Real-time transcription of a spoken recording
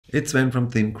It's Sven from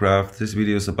ThinkCraft. This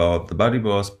video is about the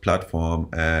BuddyBoss Platform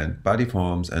and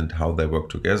BuddyForms and how they work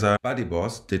together.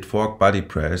 BuddyBoss did fork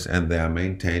BuddyPress and they are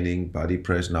maintaining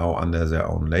BuddyPress now under their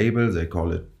own label. They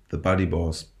call it the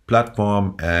BuddyBoss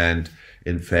Platform, and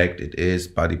in fact it is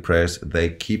BuddyPress.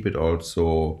 They keep it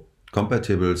also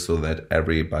compatible so that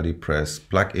every BuddyPress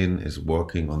plugin is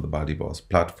working on the BuddyBoss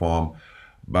Platform.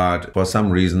 But for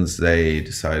some reasons they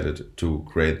decided to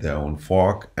create their own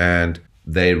fork and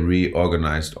they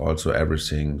reorganized also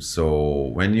everything. So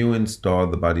when you install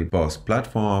the BuddyBoss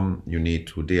Platform, you need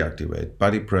to deactivate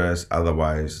BuddyPress.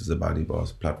 Otherwise, the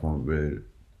BuddyBoss Platform will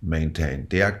maintain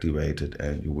deactivated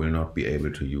and you will not be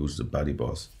able to use the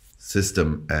BuddyBoss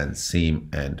system and theme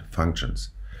and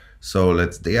functions. So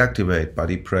let's deactivate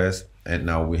BuddyPress. And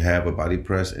now we have a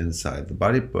BuddyPress inside the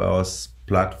BuddyBoss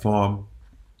Platform.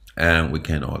 And we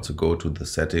can also go to the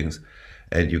settings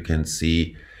and you can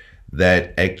see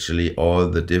that actually all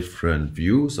the different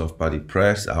views of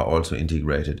BuddyPress are also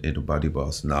integrated into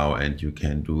BuddyBoss now, and you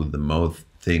can do the most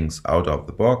things out of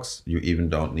the box. You even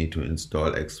don't need to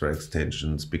install extra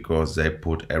extensions because they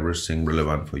put everything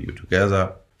relevant for you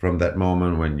together. From that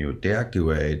moment when you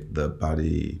deactivate the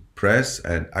BuddyPress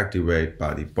and activate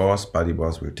BuddyBoss,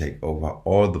 BuddyBoss will take over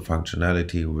all the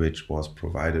functionality which was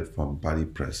provided from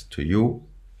BuddyPress to you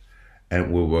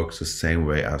and will work the same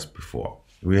way as before.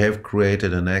 We have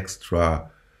created an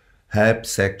extra help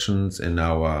sections in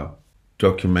our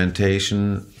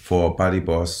documentation for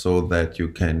BuddyBoss so that you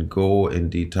can go in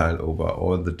detail over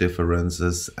all the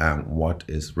differences and what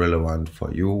is relevant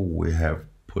for you. We have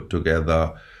put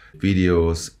together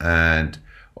videos and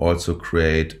also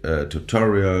create a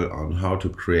tutorial on how to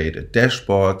create a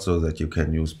dashboard so that you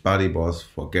can use BuddyBoss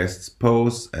for guests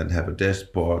posts and have a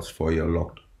dashboard for your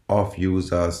logged off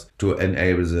users to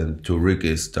enable them to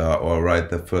register or write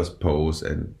their first post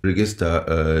and register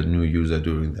a new user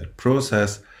during that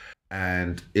process.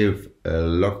 And if a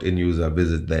logged in user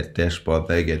visits that dashboard,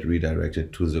 they get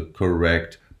redirected to the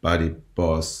correct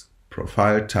BuddyBoss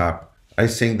profile tab. I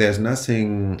think there's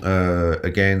nothing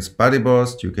against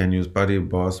BuddyBoss. You can use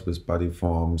BuddyBoss with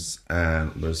BuddyForms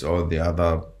and with all the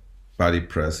other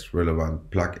BuddyPress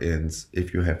relevant plugins.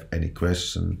 If you have any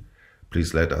question,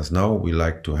 please let us know. We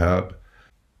like to help.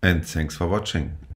 And thanks for watching.